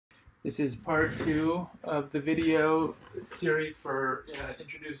This is part 2 of the video series for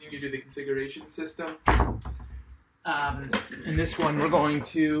introducing you to the configuration system. In this one, we're going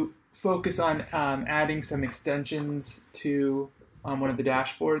to focus on adding some extensions to one of the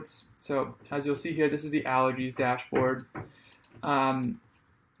dashboards. So as you'll see here, this is the allergies dashboard. Now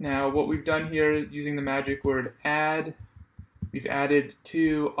what we've done here is using the magic word add, we've added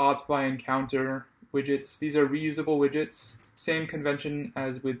 2 obs-by-encounter widgets. These are reusable widgets. Same convention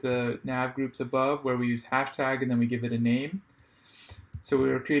as with the nav groups above, where we use hashtag and then we give it a name. So we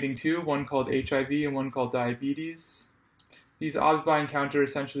were creating 2, one called HIV and one called diabetes. These obs-by-encounter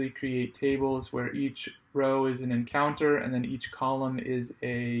essentially create tables where each row is an encounter and then each column is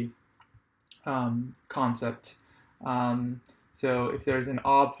a concept. So if there's an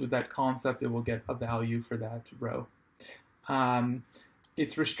obs with that concept, it will get a value for that row.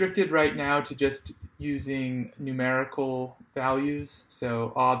 It's restricted right now to just using numerical values,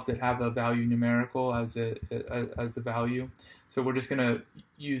 so obs that have a value numerical as the value. So we're just going to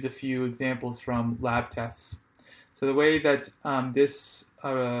use a few examples from lab tests. So the way that this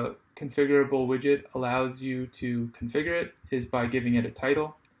configurable widget allows you to configure it is by giving it a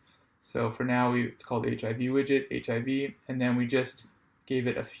title. So for now, it's called HIV widget, HIV, and then we just gave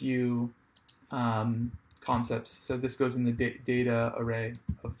it a few concepts. So this goes in the data array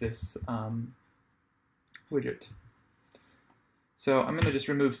of this widget. So I'm going to just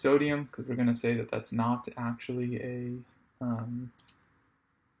remove sodium because we're going to say that that's not actually a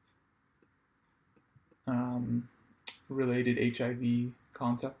related HIV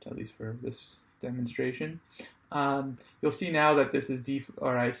concept, at least for this demonstration. You'll see now that this is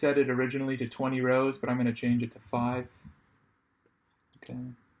I set it originally to 20 rows, but I'm going to change it to 5. Okay.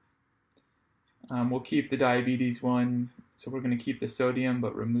 We'll keep the diabetes one, so we're going to keep the sodium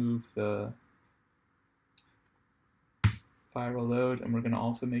but remove the viral load, and we're going to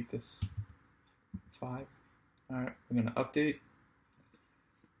also make this 5. Alright, we're going to update.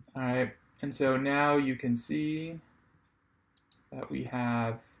 Alright, and so now you can see that we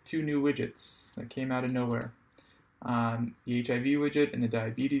have 2 new widgets that came out of nowhere. The HIV widget and the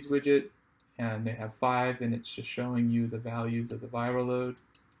diabetes widget, and they have 5, and it's just showing you the values of the viral load.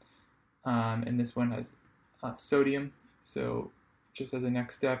 And this one has sodium, so just as a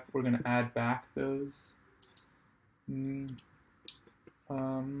next step, we're going to add back those.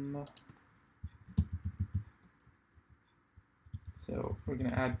 So we're going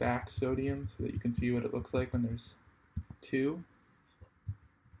to add back sodium so that you can see what it looks like when there's 2.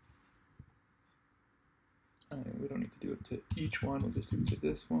 We don't need to do it to each one, we'll just do it to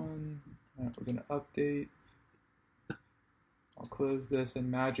this one. We're going to update. I'll close this, and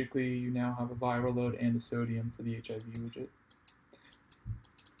magically you now have a viral load and a sodium for the HIV widget.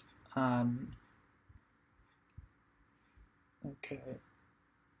 Okay,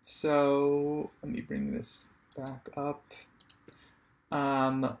 so let me bring this back up.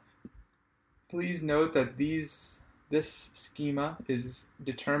 Please note that this schema is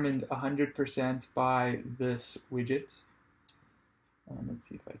determined 100% by this widget. Let's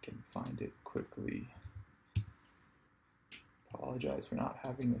see if I can find it quickly. Apologize for not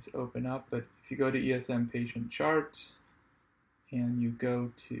having this open up, but if you go to ESM patient chart and you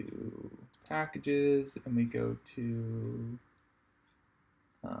go to packages and we go to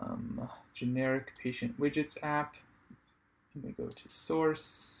generic patient widgets app and we go to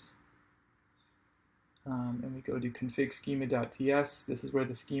source and we go to config schema.ts, this is where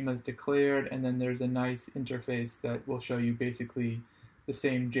the schema is declared, and then there's a nice interface that will show you basically the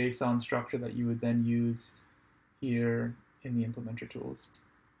same JSON structure that you would then use here in the implementer tools.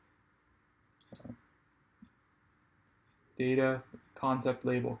 Data, concept,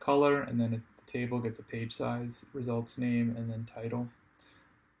 label, color, and then the table gets a page size, results name, and then title.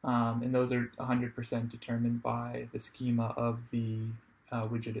 And those are 100% determined by the schema of the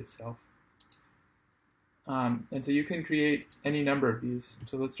widget itself. And so you can create any number of these.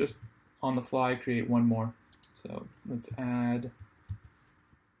 So let's just, on the fly, create one more. So let's add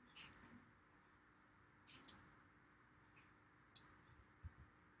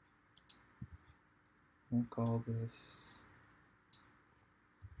we'll call this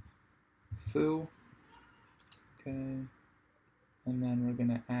foo. Okay. And then we're going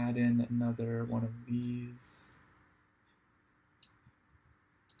to add in another one of these.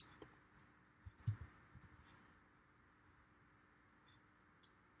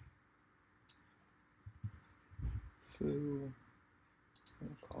 Foo.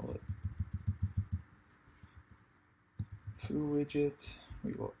 We'll call it foo widget.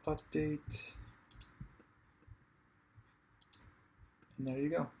 We will update. And there you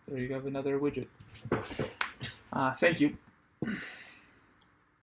go. There you have another widget. Thank you.